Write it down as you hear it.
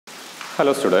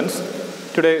Hello students,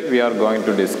 today we are going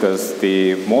to discuss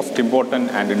the most important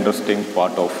and interesting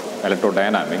part of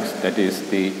electrodynamics, that is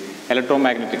the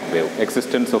electromagnetic wave,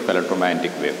 existence of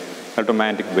electromagnetic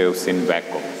waves in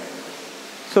vacuum.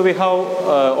 So we have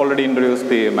already introduced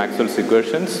the Maxwell's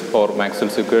equations. For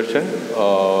Maxwell's equation,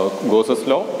 Gauss's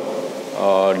law,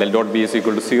 del dot B is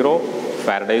equal to 0,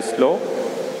 Faraday's law,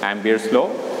 Ampere's law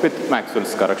with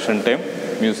Maxwell's correction term,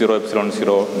 mu 0 epsilon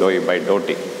 0 dou E by dou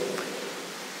T.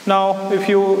 Now, if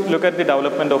you look at the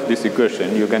development of this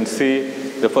equation, you can see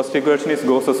the first equation is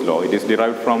Gauss's law. It is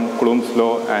derived from Coulomb's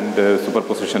law and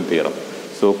superposition theorem.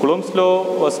 So Coulomb's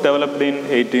law was developed in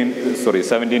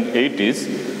 1780s,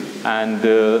 and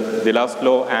the last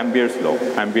law, Ampere's law.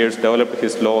 Ampere's developed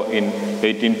his law in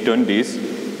 1820s,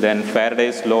 then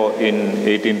Faraday's law in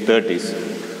 1830s.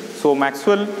 So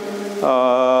Maxwell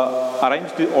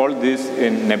arranged all this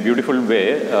in a beautiful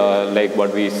way, like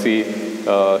what we see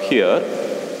here.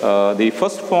 The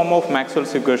first form of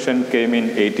Maxwell's equation came in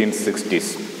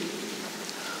 1860s.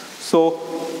 So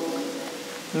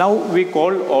now we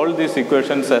call all these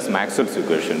equations as Maxwell's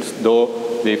equations,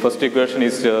 though the first equation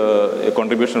is a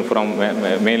contribution from,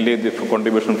 mainly the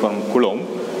contribution from Coulomb,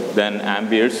 then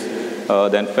Ampere's,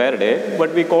 then Faraday,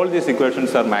 but we call these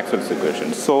equations are Maxwell's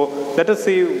equations. So let us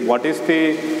see what is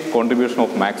the contribution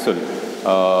of Maxwell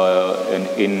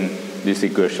in these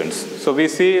equations. So we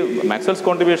see Maxwell's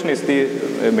contribution is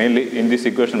mainly in this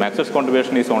equation. Maxwell's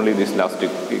contribution is only this last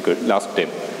term,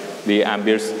 the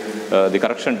Ampere's, the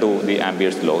correction to the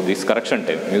Ampere's law, this correction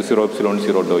term, mu 0 epsilon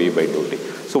 0 dou E by dou T.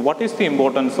 So what is the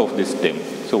importance of this term?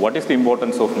 So what is the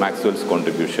importance of Maxwell's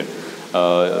contribution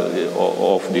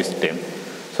of this term?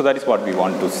 So that is what we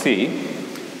want to see.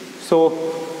 So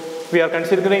we are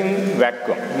considering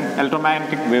vacuum,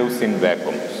 electromagnetic waves in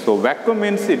vacuum. So vacuum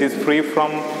means it is free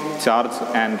from charge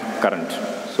and current.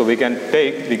 So we can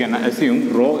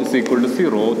assume rho is equal to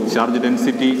 0, charge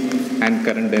density and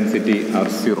current density are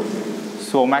 0.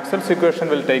 So Maxwell's equation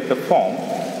will take the form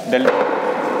del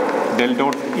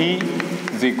dot E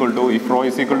is equal to, if rho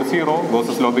is equal to 0,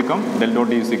 Gauss's law become del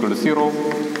dot E is equal to 0,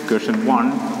 equation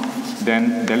 1,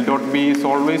 then del dot B is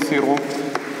always 0,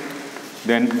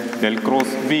 then del cross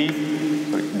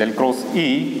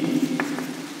E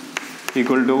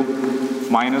equal to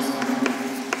minus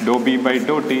dou B by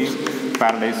dou T,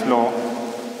 Faraday's law,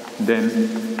 then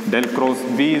del cross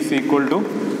B is equal to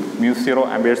mu 0,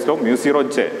 Ampere's law, mu 0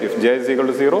 J. If J is equal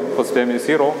to 0, first term is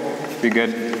 0, we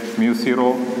get mu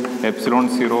 0 epsilon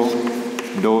 0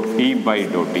 dou E by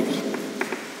dou T.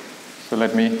 So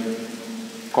let me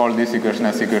call this equation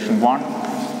as equation 1,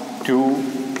 2,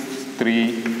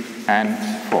 3, and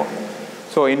 4.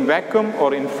 So in vacuum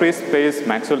or in free space,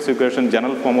 Maxwell's equation,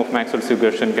 general form of Maxwell's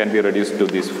equation can be reduced to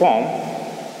this form.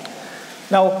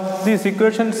 Now, these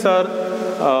equations are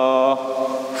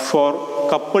for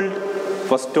coupled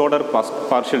first order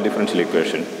partial differential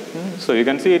equation. So you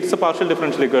can see it's a partial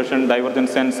differential equation.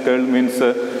 Divergence and curl means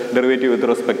derivative with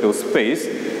respect to space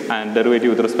and derivative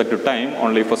with respect to time.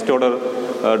 Only first order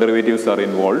derivatives are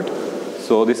involved.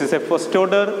 So this is a first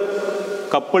order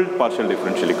coupled partial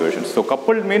differential equation. So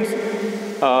coupled means,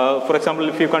 for example,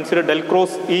 if you consider del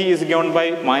cross E is given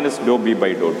by minus dou B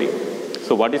by dou T.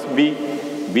 So what is B?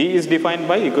 B is defined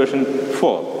by equation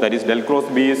 4. That is del cross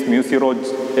B is mu 0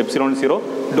 epsilon 0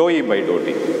 dou E by dou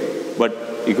T. But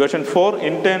equation 4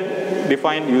 in turn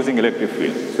defined using electric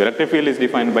field. So electric field is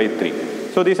defined by 3.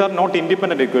 So these are not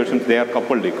independent equations, they are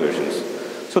coupled equations.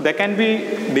 So they can be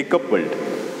decoupled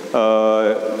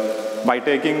by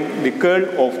taking the curl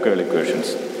of curl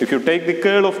equations. If you take the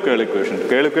curl of curl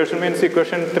equation means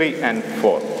equation 3 and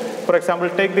 4. For example,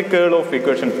 take the curl of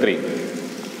equation 3.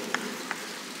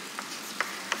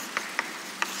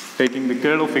 Taking the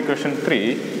curl of equation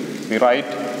 3, we write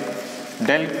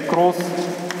del cross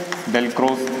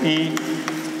E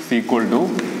is equal to,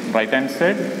 right hand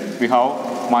side, we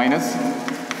have minus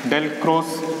del cross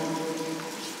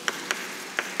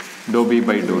dou B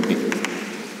by dou T.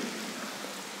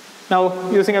 Now,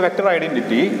 using a vector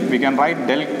identity, we can write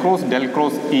del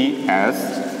cross E as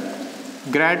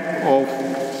grad of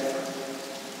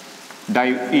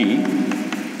div E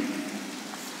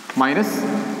minus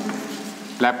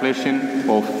Laplacian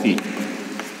of E.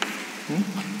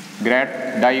 Grad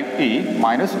div E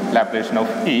minus Laplacian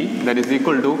of E, that is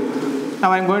equal to,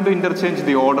 now I am going to interchange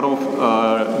the order of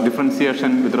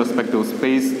differentiation with respect to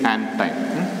space and time.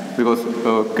 Because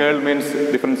curl means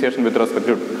differentiation with respect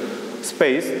to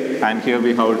space, and here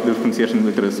we have differentiation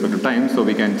with respect to time, so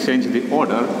we can change the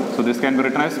order. So this can be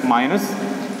written as minus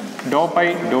dou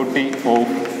by dou T of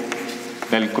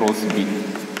del cross B.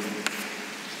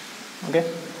 Okay.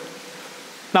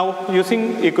 Now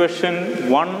using equation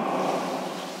 1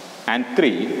 and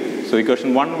 3. So equation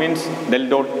 1 means del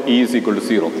dot E is equal to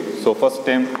 0. So first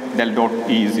term del dot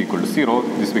E is equal to 0.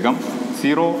 This becomes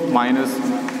 0 minus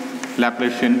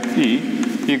Laplacian E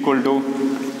equal to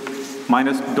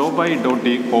minus dou by dou t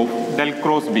of del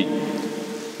cross B.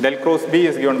 Del cross B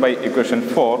is given by equation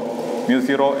 4, mu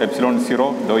 0 epsilon 0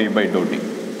 dou E by dou t.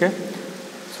 Okay?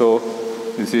 So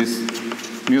this is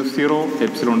mu 0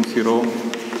 epsilon 0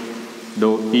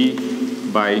 dou E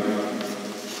by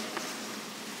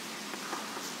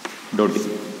dou t.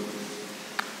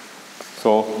 So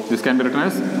this can be written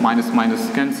as minus minus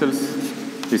cancels.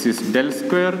 This is del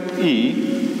square E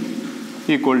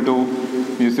equal to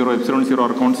mu 0 epsilon 0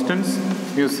 are constants.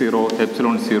 Mu 0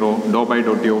 epsilon 0 dou by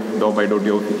dou t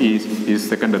of E is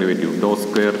second derivative, dou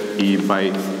square E by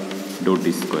dou t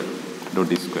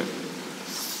square.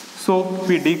 So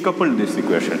we decouple this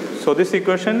equation. So this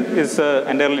equation is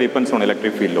entirely depends on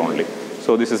electric field only.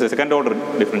 So this is a second order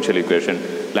differential equation.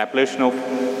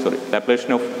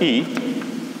 Laplacian of E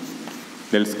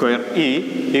del square E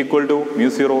equal to mu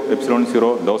 0 epsilon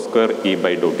 0 dou square E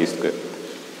by dou t square.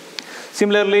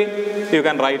 Similarly, you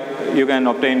can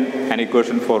obtain an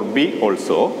equation for B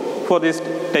also. For this,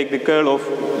 take the curl of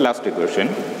last equation.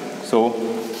 So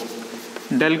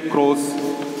del cross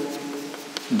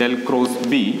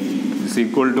B is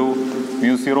equal to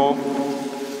mu 0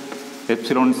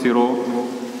 epsilon 0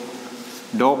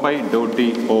 dou by dou t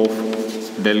of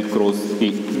del cross E.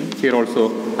 Here also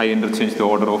I interchange the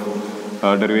order of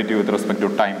derivative with respect to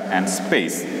time and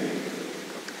space.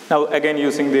 Now again,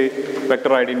 using the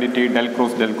vector identity, del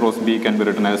cross B can be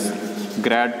written as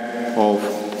grad of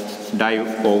div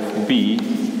of B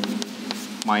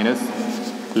minus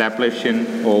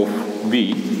Laplacian of B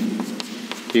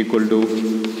equal to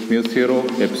mu 0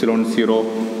 epsilon 0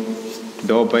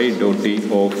 dou by dou t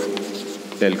of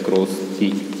del cross E.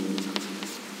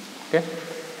 Okay.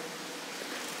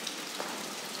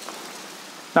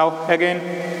 Now again,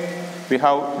 we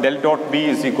have del dot B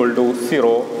is equal to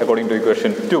 0 according to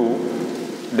equation 2.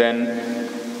 Then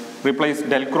replace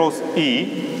del cross E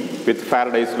with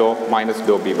Faraday's law minus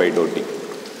dou B by dou t.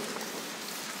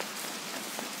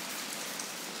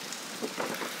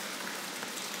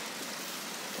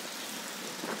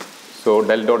 So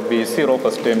del dot B is 0,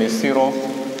 first term is 0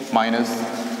 minus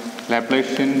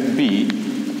Laplacian B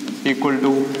equal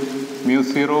to mu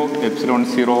 0 epsilon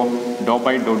 0 dou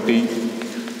by dou t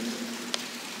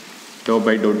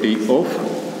of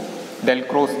del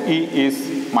cross E is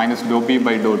minus dou B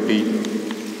by dou t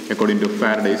according to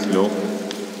Faraday's law,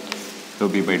 dou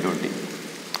B by dou t.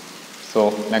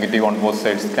 So negative on both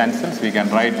sides cancels. We can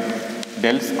write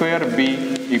del square B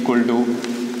equal to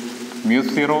mu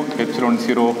 0 epsilon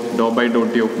 0 dou by dou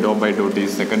t of dou by dou t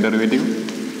is second derivative,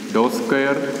 dou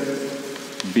square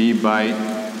B by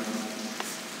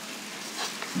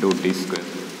dou t square.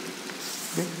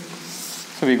 Okay.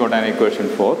 So we got an equation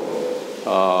for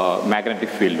magnetic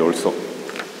field also.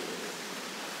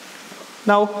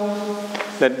 Now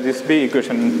let this be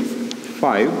equation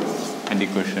 5 and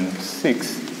equation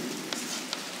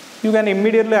 6. You can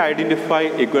immediately identify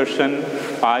equation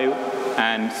 5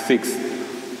 and 6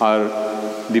 are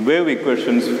the wave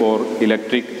equations for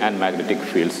electric and magnetic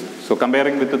fields. So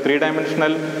comparing with the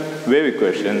three-dimensional wave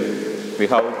equation, we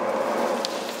have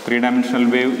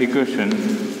three-dimensional wave equation,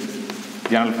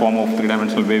 general form of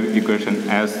three-dimensional wave equation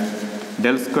as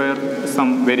del square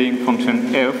some varying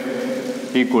function f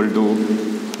equal to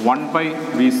 1 by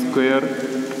v square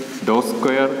dou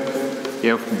square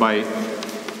f by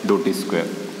dou t square.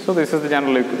 So this is the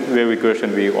general wave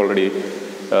equation we already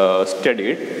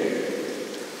studied.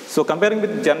 So comparing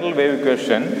with general wave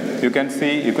equation, you can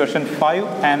see equation 5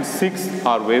 and 6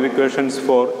 are wave equations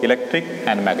for electric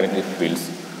and magnetic fields.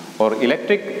 Or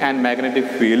electric and magnetic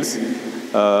fields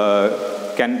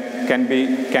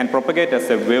can propagate as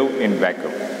a wave in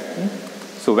vacuum.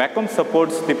 So vacuum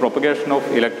supports the propagation of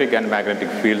electric and magnetic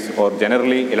fields, or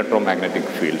generally electromagnetic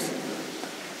fields.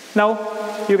 Now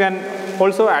you can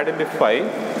also identify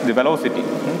the velocity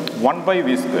 1 by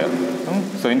v square.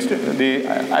 So instead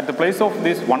at the place of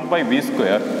this 1 by v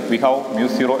square, we have mu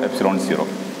 0 epsilon 0.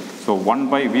 So 1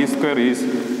 by v square is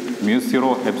mu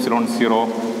 0 epsilon 0,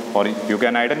 or you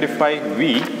can identify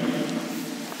v.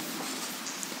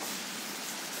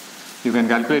 You can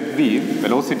calculate v,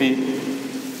 velocity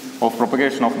of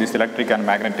propagation of these electric and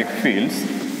magnetic fields.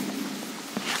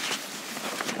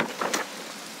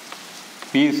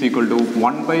 V is equal to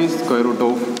 1 by square root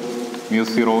of mu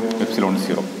 0 epsilon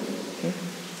 0.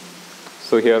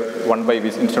 So here 1 by v,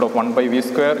 instead of 1 by v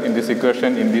square in this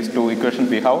equation, in these two equations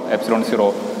we have epsilon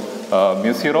 0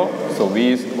 mu 0. So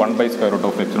v is 1 by square root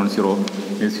of epsilon 0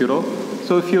 mu 0.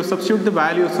 So if you substitute the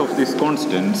values of these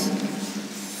constants,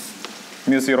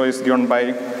 Mu 0 is given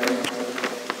by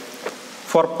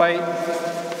 4 pi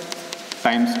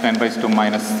times 10 raised to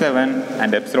minus 7,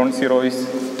 and epsilon 0 is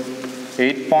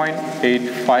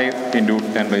 8.85 into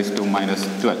 10 raised to minus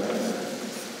 12.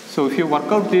 So if you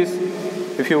work out these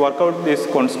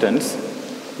constants,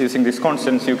 using these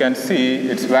constants, you can see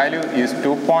its value is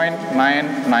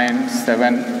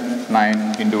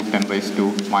 2.9979 into 10 raised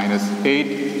to minus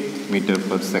 8 meter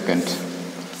per second.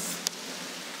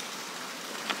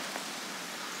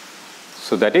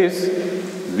 So that is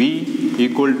V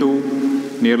equal to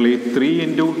nearly 3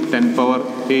 into 10 power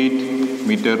 8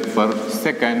 meter per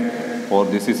second, or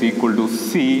this is equal to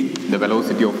C, the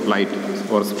velocity of light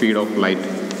or speed of light.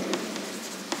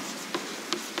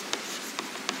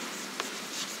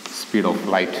 Speed of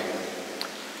light.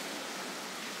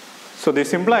 So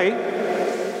this implies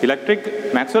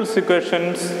Maxwell's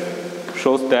equations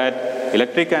shows that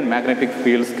electric and magnetic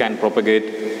fields can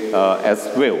propagate as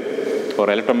wave or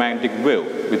electromagnetic wave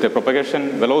with a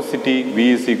propagation velocity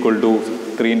V is equal to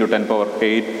 3 into 10 power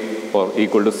 8 or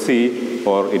equal to C,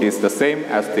 or it is the same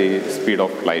as the speed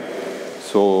of light.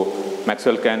 So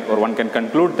Maxwell one can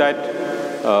conclude that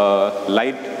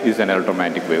light is an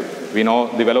electromagnetic wave. We know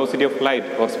the velocity of light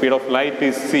or speed of light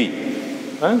is C.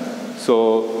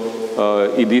 So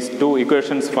in these two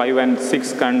equations 5 and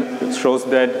 6 shows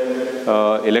that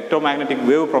electromagnetic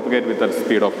wave propagate with the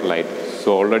speed of light.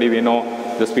 So already we know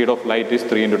the speed of light is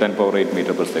 3 into 10 power 8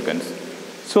 meter per second.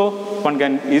 So one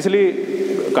can easily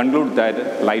conclude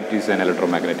that light is an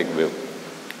electromagnetic wave.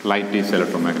 Light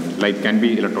can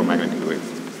be electromagnetic wave.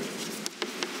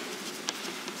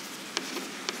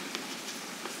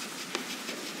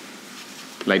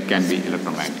 Light can be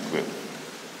electromagnetic wave.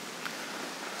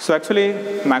 So actually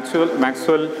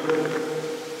Maxwell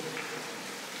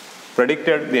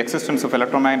predicted the existence of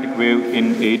electromagnetic wave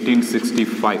in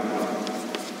 1865.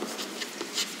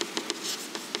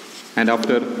 And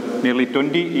after nearly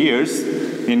 20 years,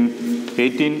 in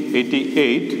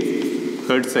 1888,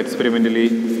 Hertz experimentally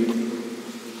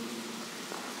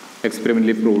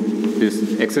proved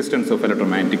this existence of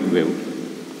electromagnetic wave.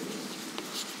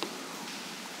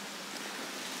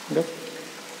 Okay.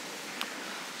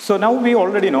 So now we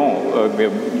already know,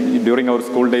 during our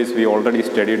school days, we already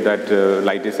studied that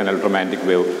light is an electromagnetic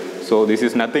wave. So this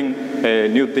is nothing, a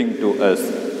new thing to us.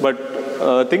 But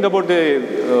think about the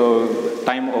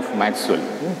time of Maxwell.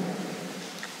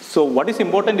 So what is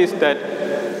important is that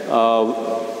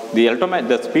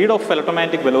the speed of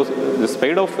electromagnetic velocity, the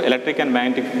speed of electric and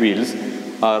magnetic fields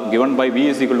are given by V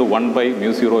is equal to 1 by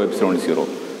mu 0 epsilon 0.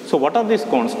 So what are these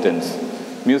constants,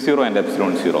 mu 0 and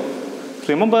epsilon 0? So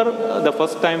remember the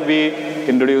first time we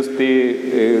introduced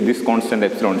this constant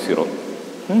epsilon 0.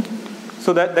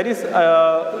 So that is,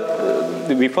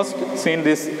 we first seen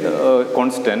this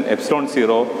constant epsilon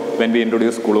 0 when we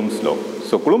introduced Coulomb's law.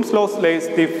 So Coulomb's law says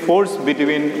the force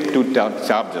between two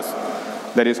charges.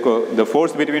 That is, the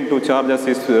force between two charges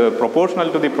is proportional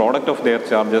to the product of their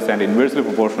charges and inversely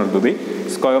proportional to the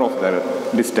square of their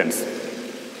distance.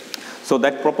 So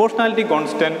that proportionality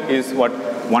constant is what?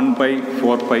 1 by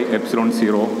 4 pi epsilon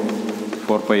 0,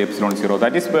 4 pi epsilon 0.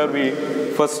 That is where we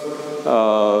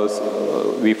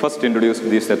first introduced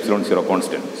this epsilon 0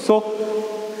 constant. So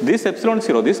this epsilon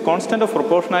 0, this constant of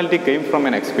proportionality came from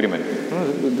an experiment.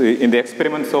 In the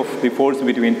experiments of the force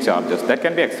between charges, that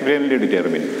can be experimentally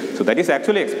determined. So that is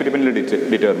actually experimentally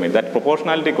determined. That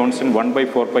proportionality constant 1 by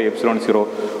 4 pi epsilon 0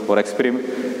 or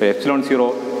epsilon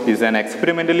 0 is an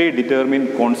experimentally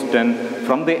determined constant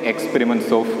from the experiments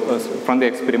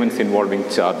involving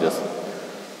charges.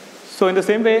 So in the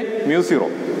same way, mu 0.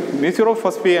 Mu 0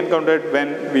 first we encountered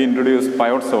when we introduced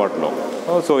Biot-Savart law.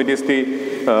 So it is the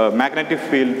magnetic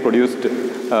field produced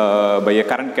by a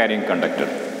current carrying conductor.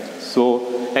 So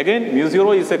again, mu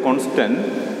 0 is a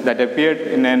constant that appeared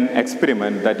in an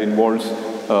experiment that involves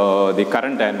the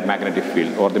current and magnetic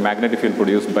field, or the magnetic field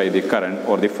produced by the current,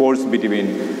 or the force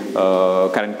between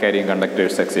current carrying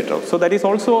conductors, etc. So that is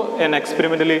also an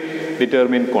experimentally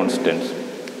determined constant.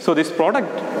 So this product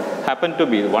happened to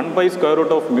be 1 by square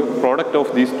root of product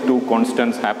of these two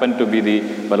constants happened to be the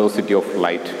velocity of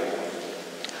light.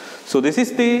 So this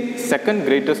is the second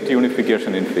greatest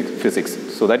unification in physics.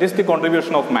 So that is the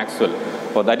contribution of Maxwell,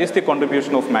 or that is the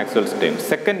contribution of Maxwell's term,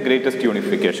 second greatest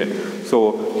unification.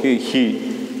 So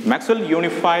Maxwell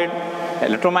unified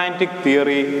electromagnetic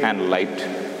theory and light.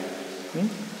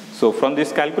 So from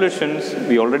these calculations,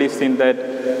 we already seen that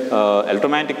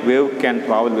electromagnetic wave can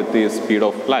travel with the speed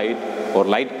of light, or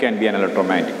light can be an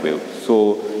electromagnetic wave.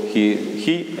 So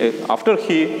after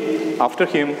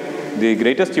him, the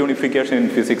greatest unification in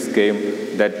physics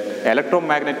came, that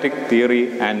electromagnetic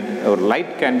theory and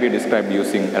light can be described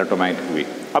using electromagnetic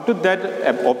wave. Up to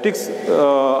that, optics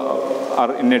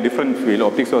are in a different field.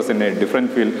 Optics was in a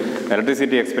different field.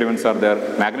 Electricity experiments are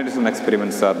there. Magnetism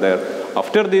experiments are there.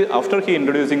 After he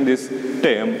introducing this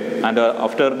term and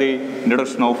after the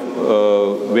introduction of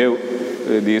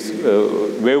this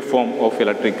waveform of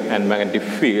electric and magnetic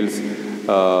fields,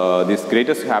 the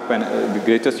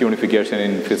greatest unification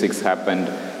in physics happened,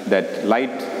 that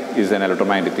light is an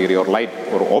electromagnetic theory, or light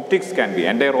or optics can be,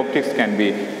 entire optics can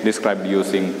be described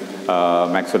using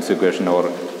Maxwell's equation or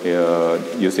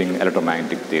using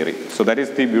electromagnetic theory. So that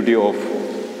is the beauty of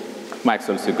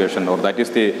Maxwell's equation, or that is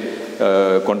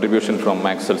the contribution from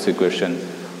Maxwell's equation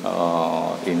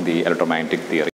in the electromagnetic theory.